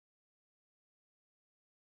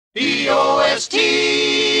P-O-S-T!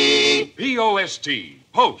 P-O-S-T,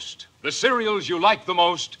 Post, the cereals you like the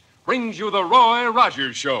most, brings you the Roy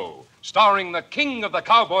Rogers Show, starring the king of the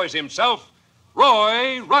cowboys himself,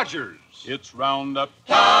 Roy Rogers. It's roundup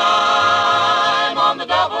Time on the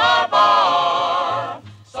double R bar.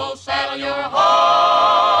 So saddle your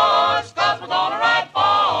horse, 'cause we're gonna ride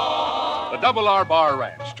far. The Double R Bar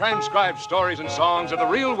Ranch transcribed stories and songs of the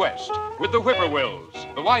real West with the Whippoorwills,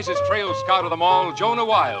 the wisest trail scout of them all, Jonah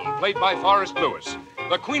Wild, played by Forrest Lewis,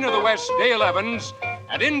 the Queen of the West, Dale Evans,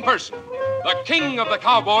 and in person, the king of the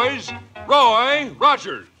cowboys, Roy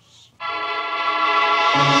Rogers.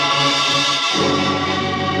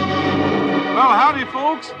 Well, howdy,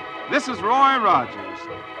 folks. This is Roy Rogers.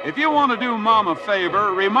 If you want to do Mom a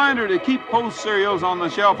favor, remind her to keep Post cereals on the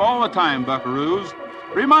shelf all the time, buckaroos.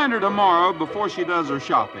 Remind her tomorrow before she does her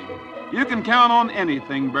shopping. You can count on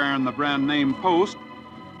anything bearing the brand name Post.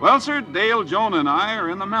 Well, sir, Dale, Jonah, and I are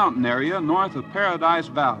in the mountain area north of Paradise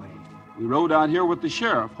Valley. We rode out here with the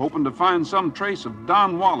sheriff, hoping to find some trace of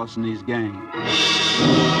Don Wallace and his gang.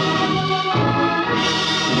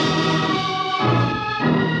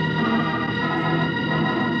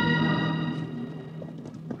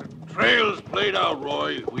 Trail's played out,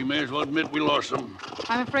 Roy. We may as well admit we lost them.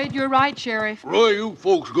 I'm afraid you're right, Sheriff. Roy, you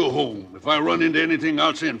folks go home. If I run into anything,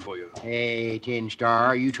 I'll send for you. Hey, Tin Star,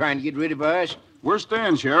 are you trying to get rid of us? We're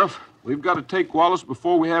staying, Sheriff. We've got to take Wallace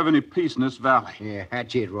before we have any peace in this valley. Yeah,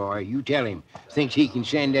 that's it, Roy. You tell him. Thinks he can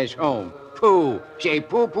send us home. Pooh. Say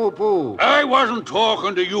pooh, pooh, pooh. I wasn't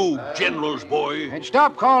talking to you, General's boy. And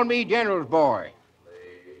stop calling me General's boy.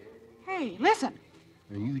 Hey, listen.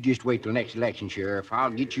 You just wait till next election, Sheriff. I'll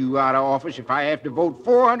get you out of office if I have to vote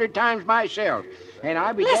 400 times myself. And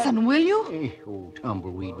I'll be... Listen, will you? Hey, old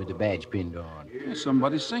tumbleweed with the badge pinned on. Yeah,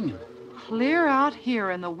 somebody's singing. Clear out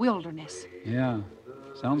here in the wilderness. Yeah,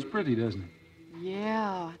 sounds pretty, doesn't it?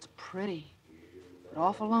 Yeah, it's pretty. But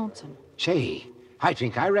awful lonesome. Say, I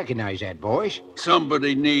think I recognize that voice.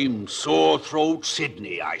 Somebody named Sore Throat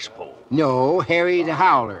Sidney, I suppose. No, Harry the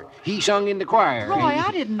Howler. He sung in the choir. Roy,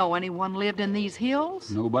 I didn't know anyone lived in these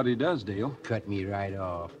hills. Nobody does, Dale. Cut me right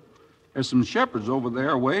off. There's some shepherds over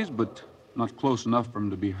there a ways, but not close enough for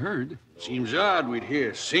them to be heard. Seems odd we'd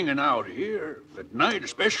hear singing out here, at night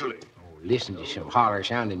especially. Listen to some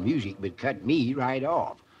holler-sounding music, but cut me right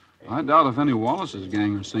off. I doubt if any Wallace's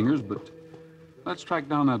gang are singers, but let's track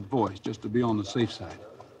down that voice just to be on the safe side.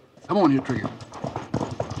 Come on here, Trigger.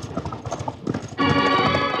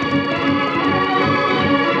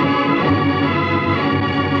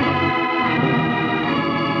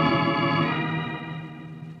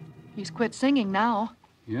 He's quit singing now.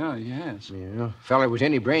 Yeah, he has. Yeah, fella with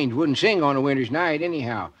any brains wouldn't sing on a winter's night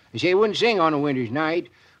anyhow. They say he wouldn't sing on a winter's night.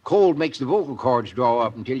 Cold makes the vocal cords draw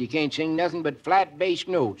up until you can't sing nothing but flat bass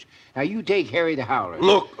notes. Now, you take Harry the Howler.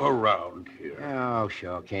 Look around here. Oh,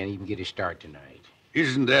 sure, can't even get a start tonight.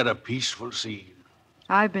 Isn't that a peaceful scene?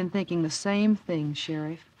 I've been thinking the same thing,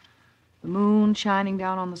 Sheriff. The moon shining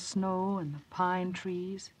down on the snow and the pine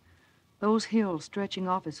trees. Those hills stretching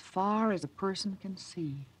off as far as a person can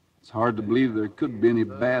see. It's hard to believe there could be any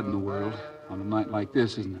bad in the world on a night like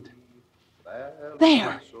this, isn't it?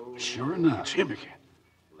 There! Sure enough. It's him again.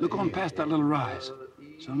 Look on past that little rise.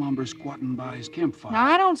 Some hombre squatting by his campfire. Now,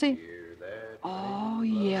 I don't see... Oh,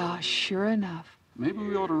 yeah, sure enough. Maybe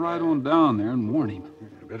we ought to ride on down there and warn him.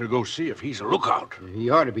 Better go see if he's a lookout.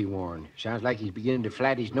 He ought to be warned. Sounds like he's beginning to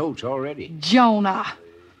flat his notes already. Jonah!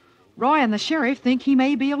 Roy and the sheriff think he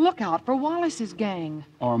may be a lookout for Wallace's gang.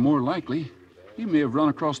 Or more likely, he may have run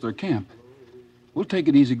across their camp. We'll take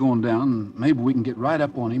it easy going down, and maybe we can get right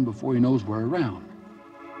up on him before he knows we're around.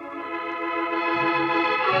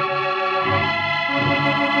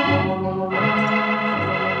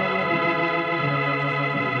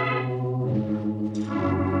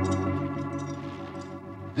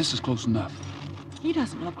 This is close enough. He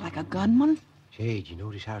doesn't look like a gunman. Say, did you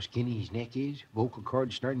notice how skinny his neck is? Vocal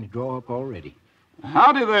cords starting to draw up already.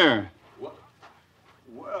 Howdy there.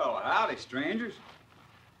 Well, howdy, strangers.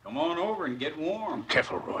 Come on over and get warm.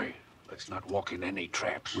 Careful, Roy. Let's not walk in any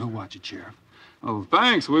traps. We'll watch it, Sheriff. Oh,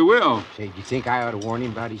 thanks, we will. Say, do you think I ought to warn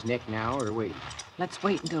him about his neck now, or wait? Let's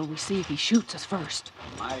wait until we see if he shoots us first.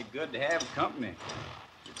 Mighty good to have company.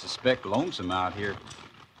 It's a speck lonesome out here.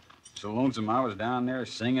 So lonesome I was down there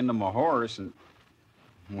singing to my horse and...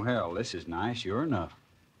 Well, this is nice, sure enough.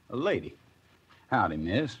 A lady. Howdy,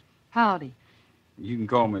 miss. Howdy. You can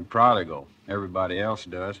call me Prodigal. Everybody else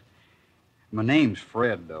does. My name's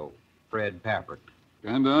Fred, though. Fred Pappert.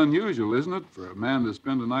 Kinda unusual, isn't it, for a man to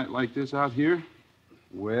spend a night like this out here?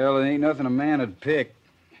 Well, it ain't nothing a man would pick.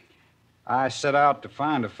 I set out to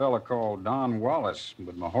find a fella called Don Wallace,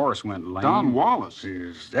 but my horse went lame. Don Wallace?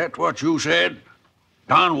 Is that what you said?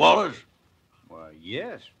 Don Wallace? Why,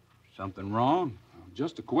 yes. Something wrong?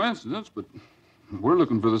 Just a coincidence, but we're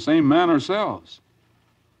looking for the same man ourselves.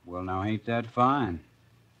 Well, now, ain't that fine?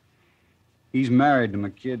 He's married to my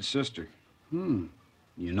kid's sister. Hmm.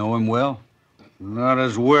 You know him well? Not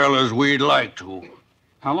as well as we'd like to.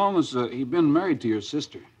 How long has he been married to your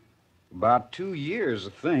sister? About 2 years, I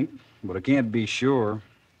think, but I can't be sure.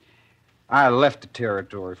 I left the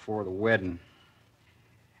territory for the wedding.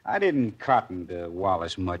 I didn't cotton to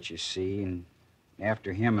Wallace much, you see, and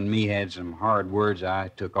after him and me had some hard words, I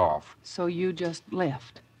took off. So you just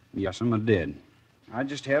left? Yes, I did. I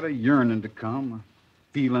just had a yearning to come, a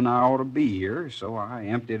feeling I ought to be here, so I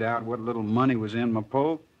emptied out what little money was in my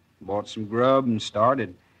poke, bought some grub, and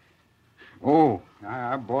started. Oh,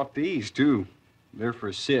 I bought these, too. They're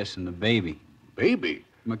for Sis and the baby. Baby?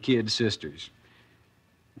 My kid's sisters.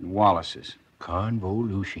 And Wallace's.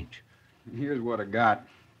 Convolutions. Here's what I got.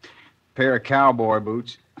 Pair of cowboy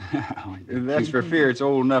boots. That's for fear it's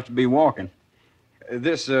old enough to be walking.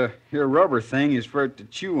 This here rubber thing is for it to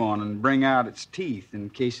chew on and bring out its teeth in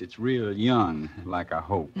case it's real young, like I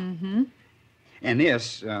hope. Mm-hmm. And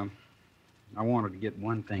this, I wanted to get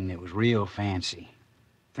one thing that was real fancy.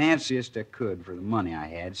 Fanciest I could for the money I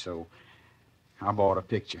had, so I bought a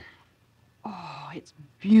picture. Oh, it's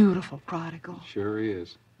beautiful, Prodigal. Sure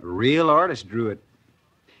is. A real artist drew it.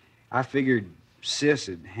 I figured Sis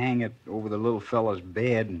would hang it over the little fella's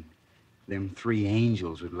bed, and them 3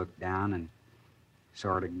 angels would look down and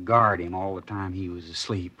sort of guard him all the time he was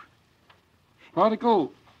asleep.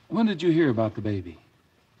 Prodigal, when did you hear about the baby?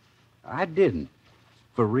 I didn't.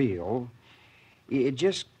 For real. It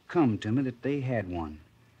just come to me that they had one.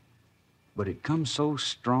 But it come so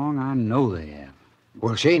strong, I know they have.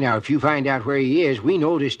 Well, say now, if you find out where he is, we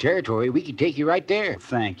know this territory. We can take you right there.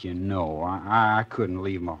 Thank you, no. I couldn't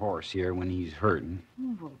leave my horse here when he's hurting.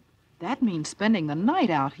 Oh, well, that means spending the night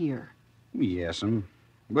out here. Yes'm,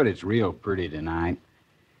 but it's real pretty tonight.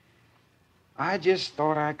 I just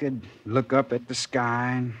thought I could look up at the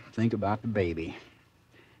sky and think about the baby.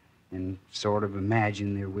 And sort of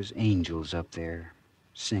imagine there was angels up there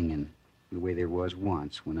singing the way there was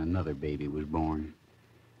once when another baby was born.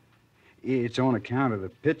 It's on account of the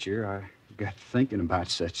picture I got thinking about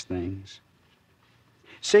such things.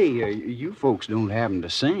 Say, you folks don't happen to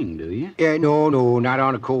sing, do you? No, not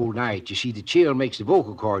on a cold night. You see, the chill makes the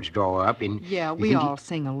vocal cords draw up, and... Yeah, we all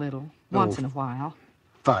sing a little, once in a while.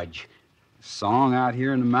 Fudge. A song out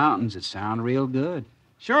here in the mountains that sound real good.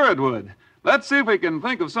 Sure it would. Let's see if we can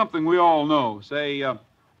think of something we all know. Say,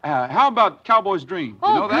 how about Cowboy's Dream?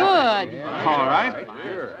 Oh, you know that? good. Yeah. All right.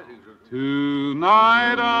 Sure.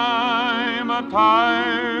 Tonight I'm a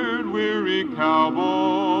tired, weary cowboy.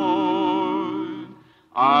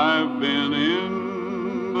 I've been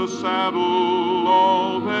in the saddle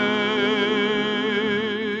all day,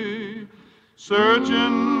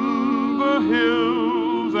 searching the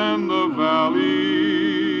hills and the valleys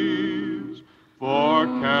for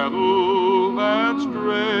cattle that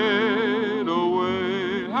strayed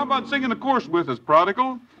away. How about singing the chorus with us,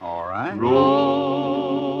 Prodigal? All right.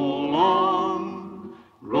 Roll on,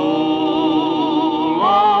 roll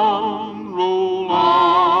on, roll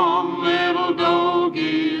on, little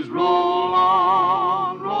doggies, roll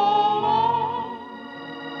on, roll on.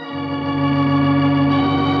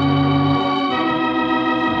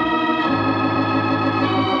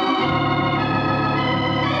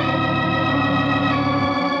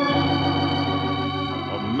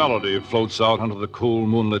 A melody floats out under the cool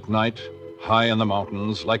moonlit night, high in the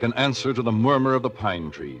mountains, like an answer to the murmur of the pine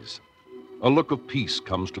trees. A look of peace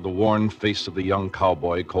comes to the worn face of the young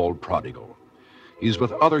cowboy called Prodigal. He's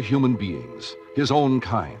with other human beings, his own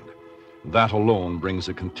kind. That alone brings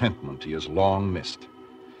a contentment he has long missed.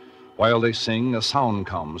 While they sing, a sound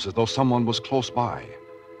comes as though someone was close by.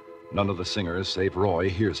 None of the singers save Roy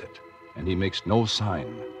hears it, and he makes no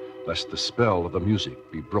sign, lest the spell of the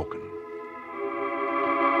music be broken.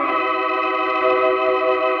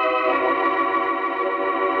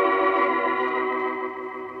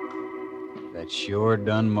 That sure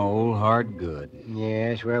done my old heart good.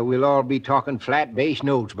 Yes, well, we'll all be talking flat bass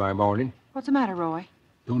notes by morning. What's the matter, Roy?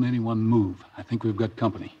 Don't anyone move. I think we've got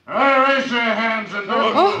company. Raise your hands and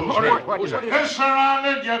don't move. What is it? You're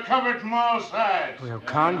surrounded. You're covered from all sides. Well,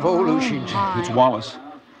 convolutions. It's Wallace.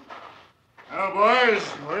 Now, boys,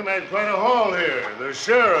 we made quite a haul here. The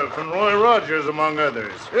sheriff and Roy Rogers, among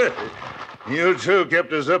others. You two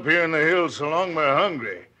kept us up here in the hills so long we're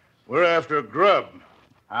hungry. We're after grub.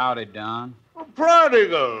 Howdy, Don.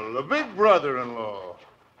 Prodigal, the big brother-in-law.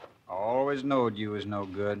 I always knowed you was no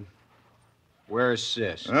good. Where's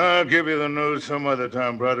Sis? I'll give you the news some other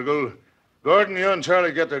time, Prodigal. Gordon, you and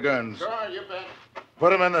Charlie get their guns. Sure, you bet.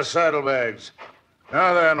 Put them in the saddlebags.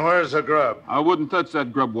 Now then, where's the grub? I wouldn't touch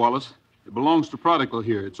that grub, Wallace. It belongs to Prodigal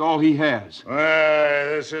here. It's all he has. Why,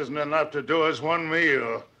 this isn't enough to do us one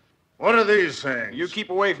meal. What are these things? You keep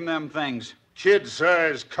away from them things.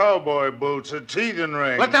 Kid-sized cowboy boots, a teething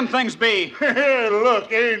ring. Let them things be.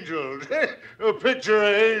 Look, angels. A picture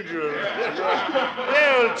of angels.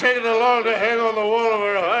 We'll take it along to hang on the wall of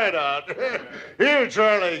our hideout. Here,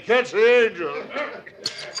 Charlie, catch the angel.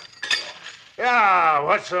 Yeah,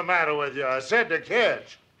 what's the matter with you? I said to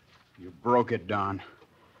catch. You broke it, Don.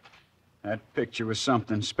 That picture was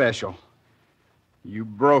something special. You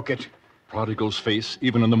broke it. Prodigal's face,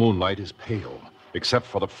 even in the moonlight, is pale, except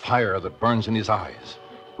for the fire that burns in his eyes.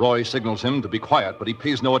 Roy signals him to be quiet, but he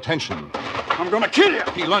pays no attention. I'm gonna kill you!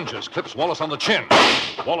 He lunges, clips Wallace on the chin.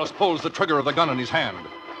 Wallace pulls the trigger of the gun in his hand.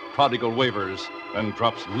 Prodigal wavers, then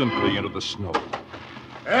drops limply into the snow.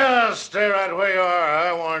 Yeah, stay right where you are.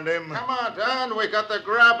 I warned him. Come on, Don. We got the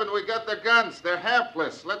grub and we got the guns. They're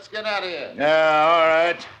helpless. Let's get out of here. Yeah, all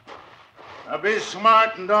right. Now be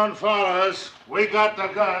smart and don't follow us. We got the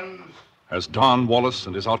guns. As Don, Wallace,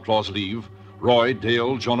 and his outlaws leave, Roy,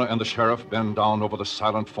 Dale, Jonah, and the sheriff bend down over the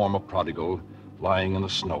silent form of Prodigal, lying in the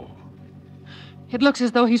snow. It looks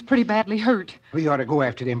as though he's pretty badly hurt. We ought to go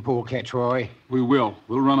after them polecats, Roy. We will.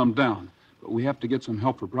 We'll run them down. But we have to get some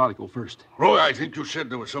help for Prodigal first. Roy, I think you said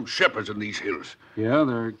there were some shepherds in these hills. Yeah,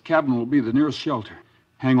 their cabin will be the nearest shelter.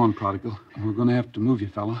 Hang on, Prodigal. We're going to have to move you,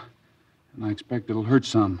 fella. And I expect it'll hurt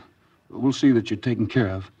some. But we'll see that you're taken care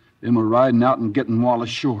of. Then we're riding out and getting Wallace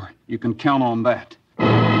shore. You can count on that.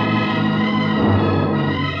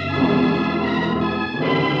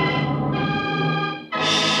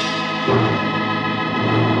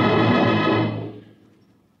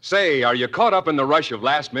 Say, are you caught up in the rush of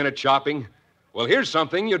last-minute shopping? Well, here's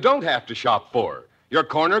something you don't have to shop for. Your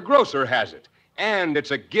corner grocer has it. And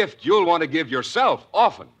it's a gift you'll want to give yourself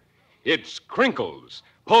often. It's Crinkles,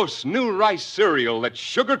 Post's new rice cereal that's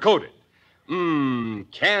sugar-coated.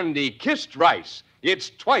 Candy-kissed rice. It's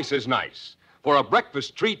twice as nice for a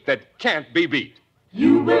breakfast treat that can't be beat.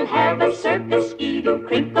 You will have a circus eating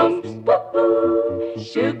Crinkles, woo-hoo.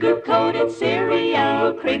 Sugar-coated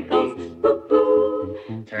cereal, Crinkles,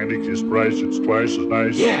 woo-hoo. Candy-kissed rice, it's twice as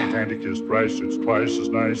nice. Yeah. Candy-kissed rice, it's twice as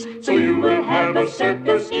nice. So you will have a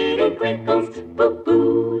circus eating Crinkles,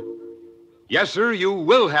 woo-hoo. Yes, sir, you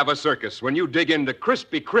will have a circus when you dig into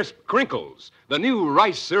Crispy Crisp Crinkles, the new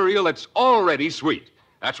rice cereal that's already sweet.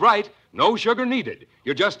 That's right, no sugar needed.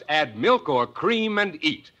 You just add milk or cream and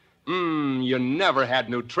eat. You never had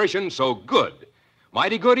nutrition so good.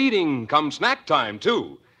 Mighty good eating come snack time,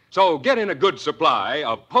 too. So get in a good supply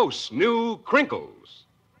of Post's new Crinkles.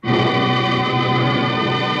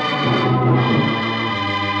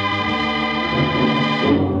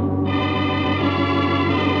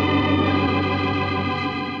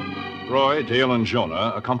 Roy, Dale, and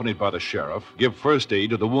Jonah, accompanied by the sheriff, give first aid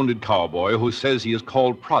to the wounded cowboy who says he is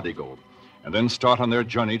called Prodigal, and then start on their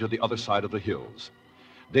journey to the other side of the hills.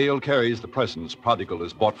 Dale carries the presents Prodigal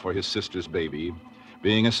has bought for his sister's baby,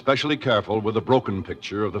 being especially careful with the broken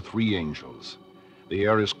picture of the three angels. The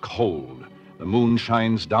air is cold. The moon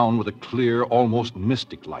shines down with a clear, almost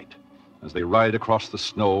mystic light as they ride across the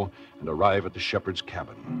snow and arrive at the shepherd's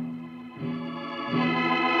cabin.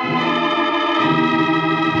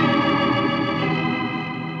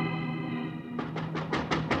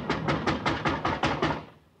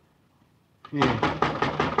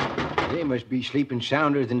 They must be sleeping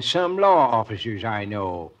sounder than some law officers I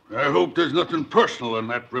know. I hope there's nothing personal in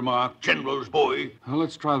that remark, General's boy. Well,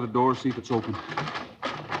 let's try the door, see if it's open.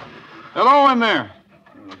 Hello in there.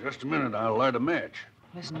 Just a minute, I'll light a match.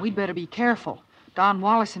 Listen, we'd better be careful. Don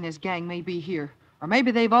Wallace and his gang may be here. Or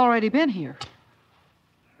maybe they've already been here.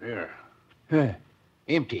 There.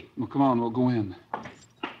 Empty. Well, come on, we'll go in.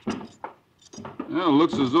 Well, it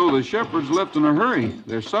looks as though the shepherds left in a hurry.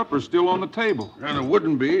 Their supper's still on the table. And it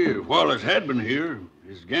wouldn't be if Wallace had been here.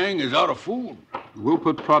 His gang is out of food. We'll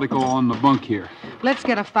put Prodigal on the bunk here. Let's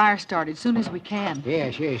get a fire started soon as we can.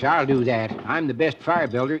 Yes, I'll do that. I'm the best fire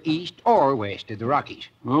builder east or west of the Rockies.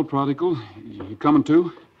 Well, Prodigal, you coming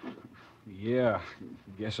too? Yeah,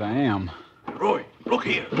 guess I am. Roy, look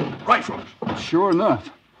here. Rifles. Sure enough.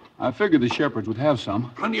 I figured the shepherds would have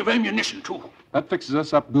some. Plenty of ammunition, too. That fixes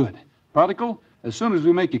us up good. Prodigal, as soon as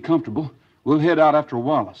we make you comfortable, we'll head out after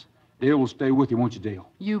Wallace. Dale will stay with you, won't you, Dale?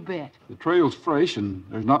 You bet. The trail's fresh, and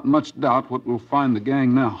there's not much doubt what we'll find the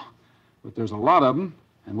gang now. But there's a lot of them,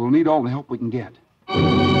 and we'll need all the help we can get. The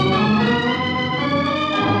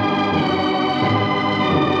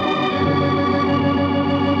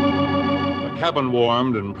cabin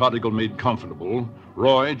warmed and Prodigal made comfortable,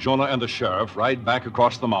 Roy, Jonah, and the sheriff ride back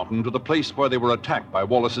across the mountain to the place where they were attacked by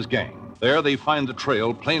Wallace's gang. There they find the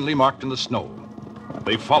trail plainly marked in the snow.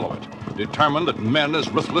 They follow it, determined that men as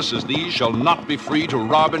ruthless as these shall not be free to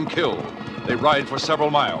rob and kill. They ride for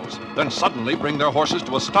several miles, then suddenly bring their horses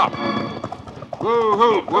to a stop.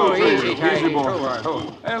 Whoa, easy,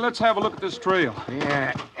 boy. Hey, let's have a look at this trail.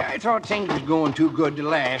 Yeah, I thought things was going too good to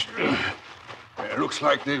last. It looks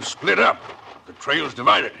like they've split up. The trail's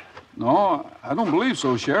divided. No, I don't believe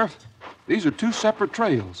so, Sheriff. These are two separate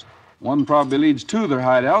trails. One probably leads to their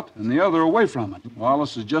hideout, and the other away from it.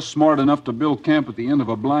 Wallace is just smart enough to build camp at the end of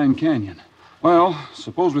a blind canyon. Well,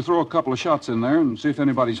 suppose we throw a couple of shots in there and see if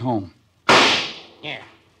anybody's home. Yeah.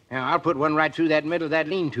 Now, I'll put one right through that middle of that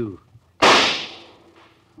lean-to.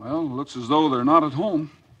 Well, looks as though they're not at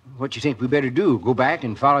home. What you think we better do? Go back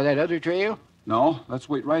and follow that other trail? No, let's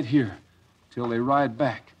wait right here till they ride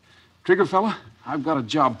back. Trigger fella, I've got a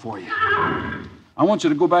job for you. I want you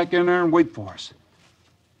to go back in there and wait for us.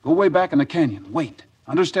 Go way back in the canyon. Wait.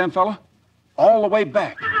 Understand, fella? All the way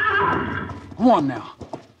back. Go on now.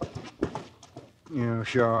 Yeah,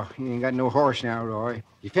 sure. You ain't got no horse now, Roy.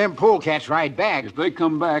 If them polecats ride back... If they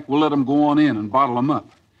come back, we'll let them go on in and bottle them up.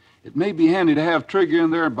 It may be handy to have Trigger in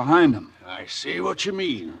there behind them. I see what you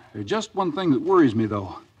mean. There's just one thing that worries me,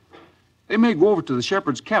 though. They may go over to the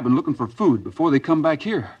shepherd's cabin looking for food before they come back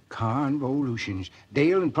here. Convolutions.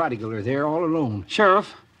 Dale and Prodigal are there all alone.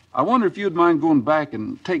 Sheriff, I wonder if you'd mind going back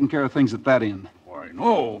and taking care of things at that end. Why,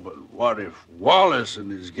 no, but what if Wallace and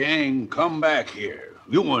his gang come back here?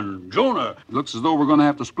 You and Jonah. Looks as though we're going to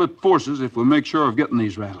have to split forces if we make sure of getting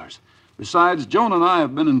these rattlers. Besides, Jonah and I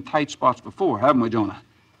have been in tight spots before, haven't we, Jonah?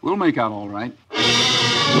 We'll make out all right.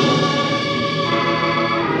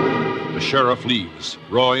 The sheriff leaves.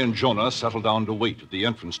 Roy and Jonah settle down to wait at the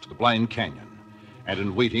entrance to the blind canyon. And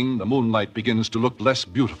in waiting, the moonlight begins to look less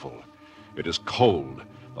beautiful. It is cold.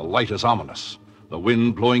 The light is ominous. The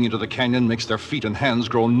wind blowing into the canyon makes their feet and hands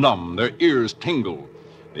grow numb. Their ears tingle.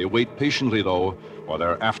 They wait patiently, though, for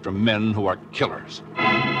they're after men who are killers.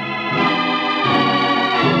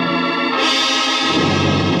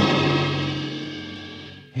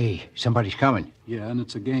 Hey, somebody's coming. Yeah, and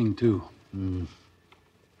it's a gang, too.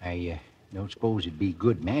 I don't suppose it'd be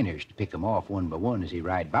good manners to pick them off one by one as they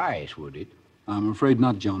ride by us, would it? I'm afraid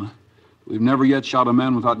not, Jonah. We've never yet shot a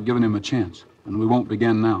man without giving him a chance, and we won't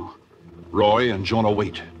begin now. Roy and Jonah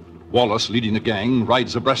wait. Wallace, leading the gang,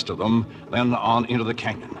 rides abreast of them, then on into the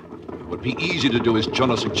canyon. It would be easy to do as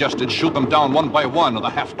Jonah suggested, shoot them down one by one in the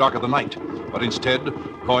half-dark of the night. But instead,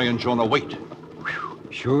 Roy and Jonah wait.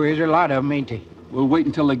 Sure is a lot of them, ain't they? We'll wait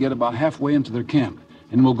until they get about halfway into their camp,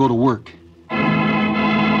 and we'll go to work.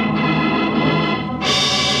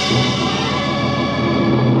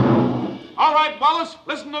 All right, Wallace,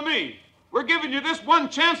 listen to me. We're giving you this one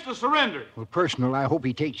chance to surrender. Well, personal, I hope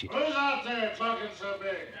he takes it. Who's out there talking so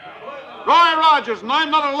big? Roy Rogers, and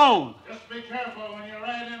I'm not alone. Just be careful when you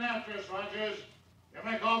ride in after us, Rogers. You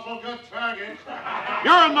make awful good targets.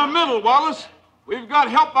 You're in the middle, Wallace. We've got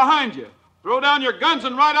help behind you. Throw down your guns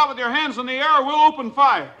and ride out with your hands in the air, or we'll open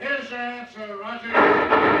fire. Here's your answer, Rogers.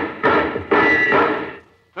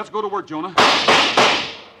 Let's go to work, Jonah.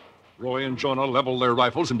 Roy and Jonah level their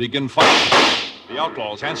rifles and begin firing. The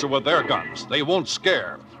outlaws answer with their guns. They won't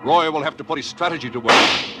scare. Roy will have to put his strategy to work.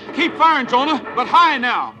 Keep firing, Jonah, but high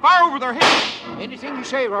now. Fire over their heads. Anything you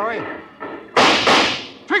say, Roy.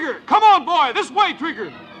 Trigger, come on, boy. This way,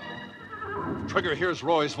 Trigger. Trigger hears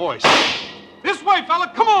Roy's voice. This way,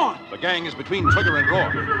 fella. Come on. The gang is between Trigger and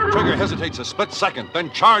Roy. Trigger hesitates a split second,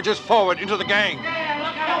 then charges forward into the gang.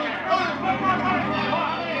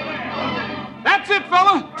 That's it,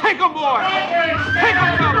 fella. Take 'em, boy. Take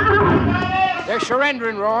 'em, fella. They're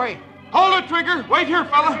surrendering, Roy. Hold it, Trigger. Wait here,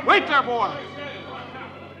 fella. Wait there, boy.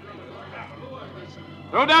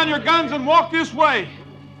 Throw down your guns and walk this way.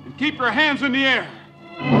 And keep your hands in the air.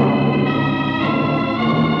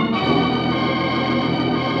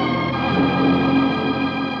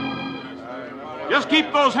 Just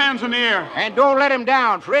keep those hands in the air. And don't let him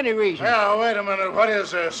down for any reason. Now, wait a minute. What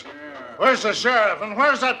is this? Where's the sheriff, and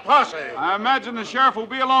where's that posse? I imagine the sheriff will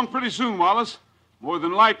be along pretty soon, Wallace. More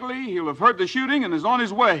than likely, he'll have heard the shooting and is on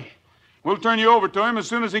his way. We'll turn you over to him as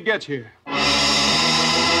soon as he gets here.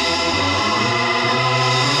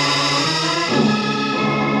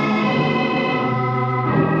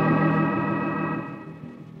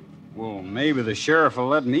 Well, maybe the sheriff will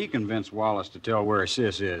let me convince Wallace to tell where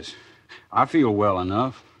Sis is. I feel well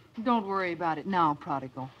enough. Don't worry about it now,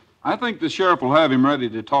 Prodigal. I think the sheriff will have him ready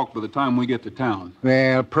to talk by the time we get to town.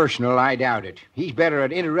 Well, personal, I doubt it. He's better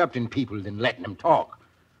at interrupting people than letting them talk.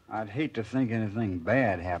 I'd hate to think anything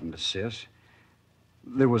bad happened to Sis.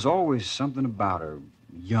 There was always something about her,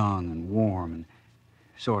 young and warm and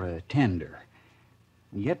sort of tender.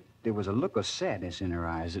 And yet there was a look of sadness in her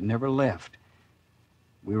eyes that never left.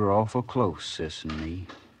 We were awful close, Sis and me.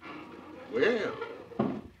 Well,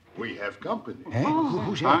 we have company. Hey,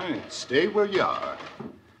 who's that? Hi. Stay where you are.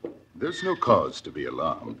 There's no cause to be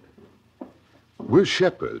alarmed. We're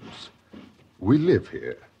shepherds. We live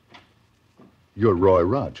here. You're Roy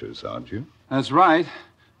Rogers, aren't you? That's right.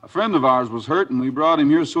 A friend of ours was hurt, and we brought him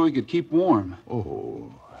here so he could keep warm.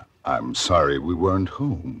 Oh, I'm sorry we weren't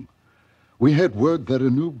home. We had word that a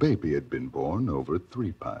new baby had been born over at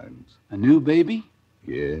Three Pines. A new baby?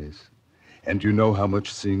 Yes. And you know how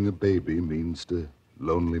much seeing a baby means to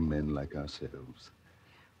lonely men like ourselves.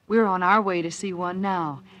 We're on our way to see one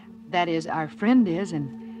now. That is, our friend is,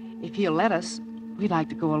 and if he'll let us, we'd like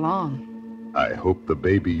to go along. I hope the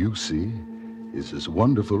baby you see is as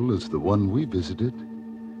wonderful as the one we visited.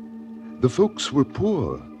 The folks were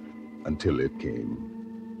poor until it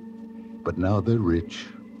came. But now they're rich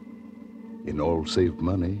in all save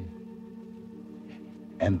money.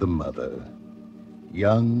 And the mother,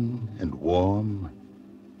 young and warm,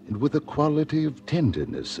 and with a quality of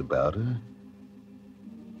tenderness about her.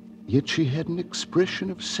 Yet she had an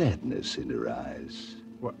expression of sadness in her eyes.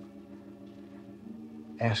 What?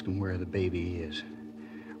 Ask him where the baby is.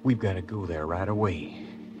 We've got to go there right away.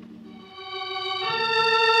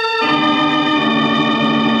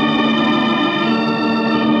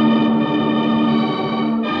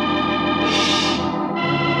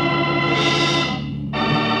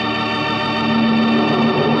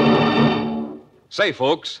 Say,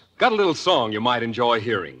 folks, got a little song you might enjoy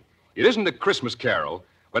hearing. It isn't a Christmas carol,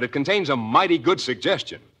 but it contains a mighty good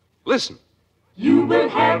suggestion. Listen. You will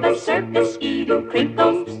have a circus eating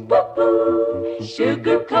crinkles, boo-boo.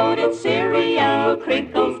 Sugar-coated cereal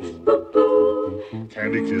crinkles, boo-boo.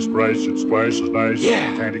 Candy Kiss Price, it's twice as nice.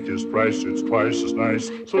 Yeah. Candy Kiss Price, it's twice as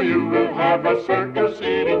nice. So you will have a circus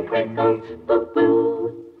eating crinkles,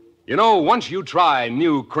 boo-boo. You know, once you try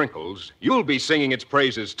new Crinkles, you'll be singing its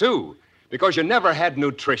praises, too, because you never had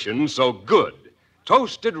nutrition so good.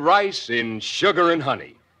 Toasted rice in sugar and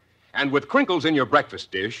honey. And with Crinkles in your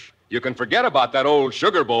breakfast dish, you can forget about that old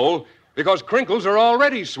sugar bowl because Crinkles are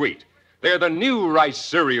already sweet. They're the new rice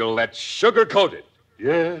cereal that's sugar-coated.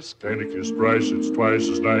 Yes, Candy Kiss Price, it's twice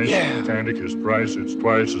as nice. Yeah. Candy Kiss Price, it's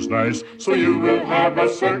twice as nice. So you will have a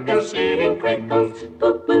circus eating crinkles,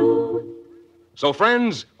 boo-boo. So,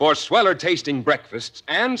 friends, for sweller-tasting breakfasts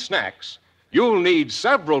and snacks, you'll need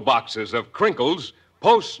several boxes of Crinkles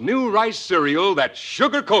Post's new rice cereal that's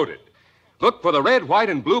sugar-coated. Look for the red, white,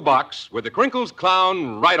 and blue box with the Crinkles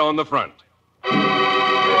clown right on the front.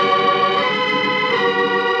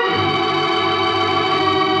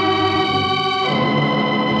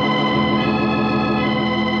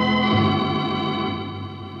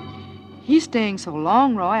 He's staying so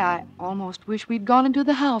long, Roy, I almost wish we'd gone into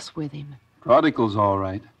the house with him. Prodigal's all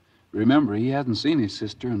right. Remember, he hasn't seen his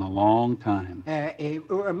sister in a long time.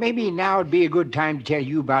 Maybe now would be a good time to tell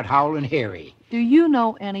you about Howlin' Harry. Do you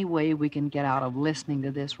know any way we can get out of listening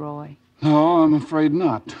to this, Roy? No, I'm afraid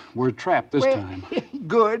not. We're trapped this time.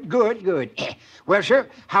 Good. Well, sir,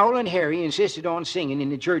 Howlin' Harry insisted on singing in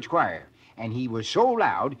the church choir, and he was so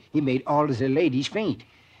loud he made all of the ladies faint.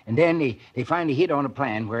 And then they finally hit on a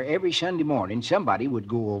plan where every Sunday morning somebody would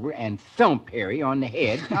go over and thump Harry on the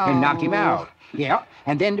head and knock him out. Yeah,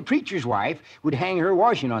 and then the preacher's wife would hang her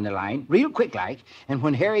washing on the line, real quick-like, and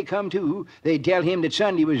when Harry come to, they'd tell him that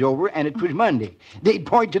Sunday was over and it was Monday. They'd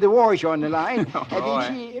point to the wash on the line, and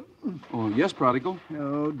then she... Oh, yes, Prodigal.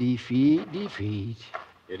 Oh, defeat.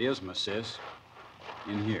 It is, my sis.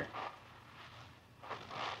 In here.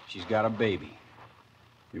 She's got a baby.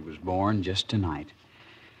 It was born just tonight.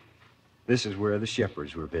 This is where the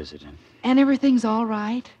shepherds were visiting. And everything's all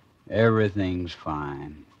right? Everything's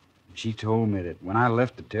fine. She told me that when I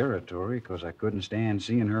left the territory, because I couldn't stand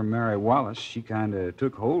seeing her marry Wallace, she kind of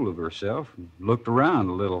took hold of herself and looked around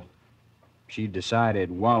a little. She decided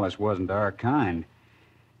Wallace wasn't our kind.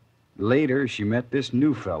 Later, she met this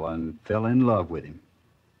new fella and fell in love with him.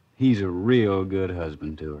 He's a real good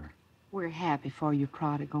husband to her. We're happy for you,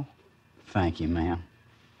 Prodigal. Thank you, ma'am.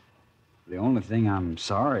 The only thing I'm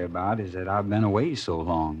sorry about is that I've been away so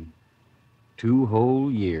long. 2 whole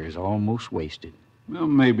years almost wasted. Well,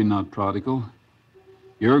 maybe not, Prodigal.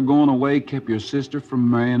 Your going away kept your sister from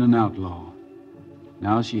marrying an outlaw.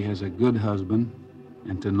 Now she has a good husband,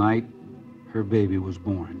 and tonight her baby was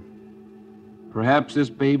born. Perhaps this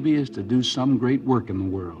baby is to do some great work in the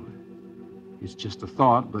world. It's just a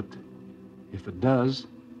thought, but if it does,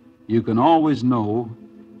 you can always know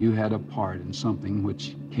you had a part in something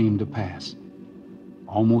which came to pass.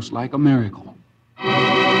 Almost like a miracle.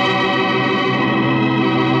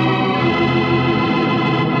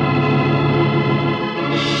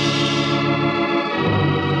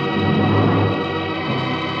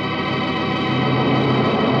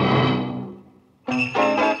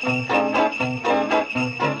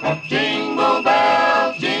 Jingle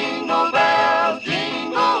bells, jingle bells,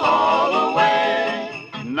 jingle all the way.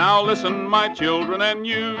 Now listen, my children, and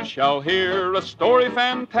you shall hear a story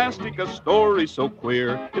fantastic, a story so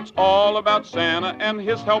queer. It's all about Santa and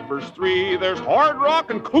his helpers three. There's Hard Rock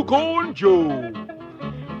and Coco and Joe.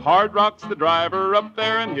 Hard Rock's the driver up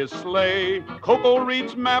there in his sleigh. Coco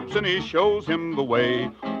reads maps and he shows him the way.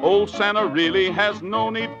 Old Santa really has no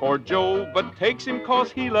need for Joe, but takes him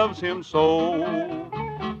 'cause he loves him so.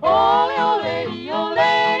 Oh, lady,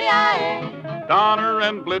 aye. Donner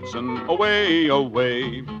and Blitzen, away,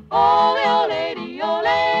 away. Oh, lady,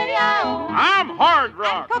 aye. I'm Hard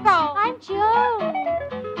Rock. Coco. I'm Joe.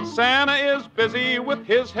 Santa is busy with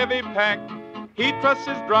his heavy pack. He trusts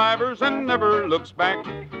his drivers and never looks back.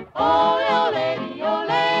 Oh, lady,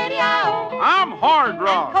 aye. I'm Hard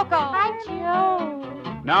Rock. Coco. I'm Joe.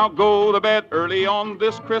 Now go to bed early on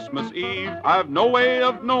this Christmas Eve. I've no way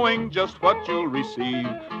of knowing just what you'll receive,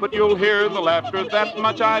 but you'll hear the laughter, that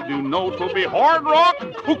much I do know. 'Twill be Hard Rock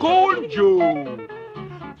and Coco and Joe.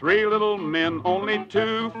 Three little men, only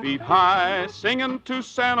 2 feet high, singing to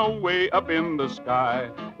Santa way up in the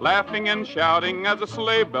sky, laughing and shouting as the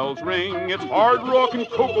sleigh bells ring. It's Hard Rock and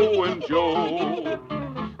Coco and Joe.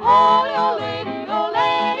 Oh, lady,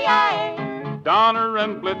 aye. Donner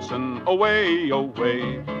and Blitzen, away,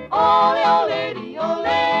 away. Oh, lady,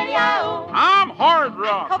 aye. I'm Hard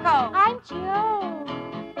Rock. Coco. I'm Joe.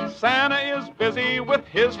 Santa is busy with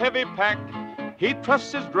his heavy pack. He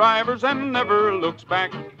trusts his drivers and never looks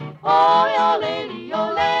back. Oh, lady,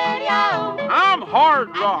 aye. I'm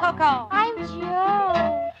Hard Rock. Coco. I'm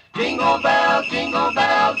Joe. Jingle bells, jingle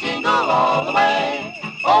all the way.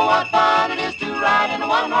 Oh, what fun it is to ride in a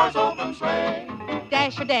one-horse open sleigh.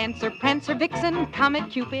 Dasher, Dancer, Prancer, Vixen, Comet,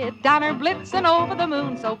 Cupid, Donner, Blitzen over the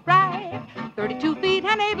moon so bright. 32 feet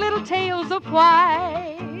and 8 little tails of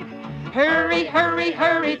white. Hurry, hurry,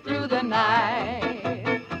 hurry through the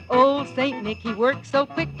night. Old Saint Nick, he works so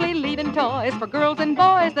quickly, leaving toys for girls and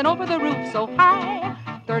boys, then over the roof so high.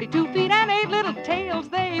 32 feet and 8 little tails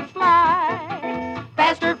they fly.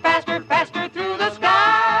 Faster, faster, faster through the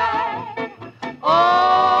sky.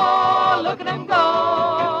 Oh, look at them go.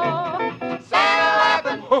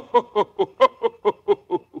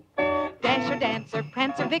 Dasher, Dancer,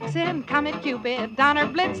 Prancer, Vixen, Comet, Cupid, Donner,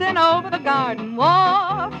 Blitzen over the garden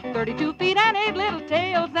wall. 32 feet and 8 little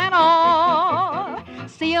tails and all.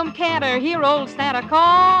 See 'em canter, hear old Santa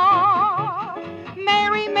call.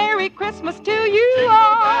 Merry, Merry Christmas to you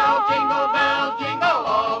all. Jingle bells, jingle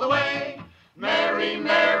all the way. Merry,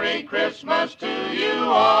 Merry Christmas to you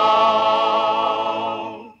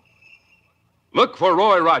all. Look for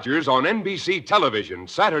Roy Rogers on NBC television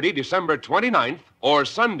Saturday, December 29th or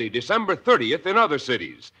Sunday, December 30th in other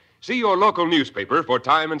cities. See your local newspaper for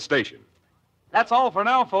time and station. That's all for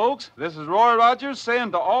now, folks. This is Roy Rogers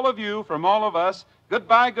saying to all of you from all of us,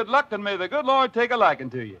 goodbye, good luck, and may the good Lord take a liking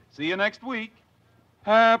to you. See you next week.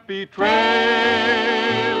 Happy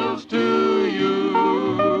trails to you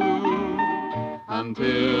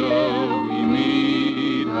until we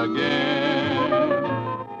meet again.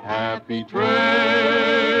 Happy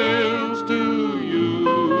trails to you.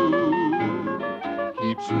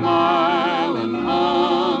 Keep smiling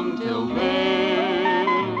until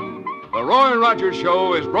then. The Roy Rogers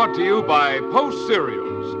Show is brought to you by Post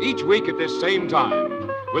Cereals, each week at this same time,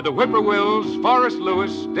 with the Whippoorwills, Forrest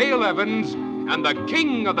Lewis, Dale Evans, and the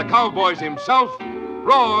king of the cowboys himself,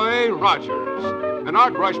 Roy Rogers. An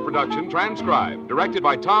Art Rush production transcribed, directed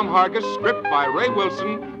by Tom Hargis, script by Ray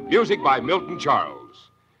Wilson, music by Milton Charles.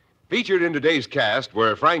 Featured in today's cast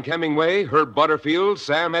were Frank Hemingway, Herb Butterfield,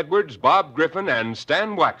 Sam Edwards, Bob Griffin, and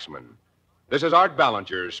Stan Waxman. This is Art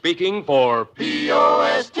Ballinger speaking for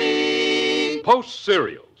P.O.S.T. Post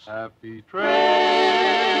Cereals. Happy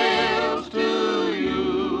trails to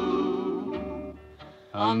you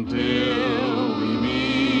until we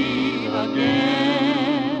meet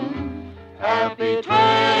again. Happy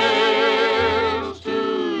trails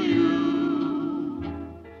to you.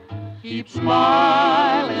 Keep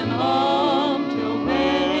smiling until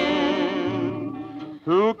then.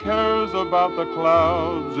 Who cares about the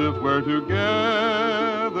clouds if we're together?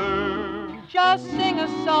 Just sing a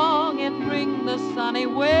song and bring the sunny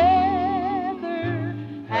weather.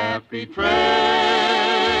 Happy trails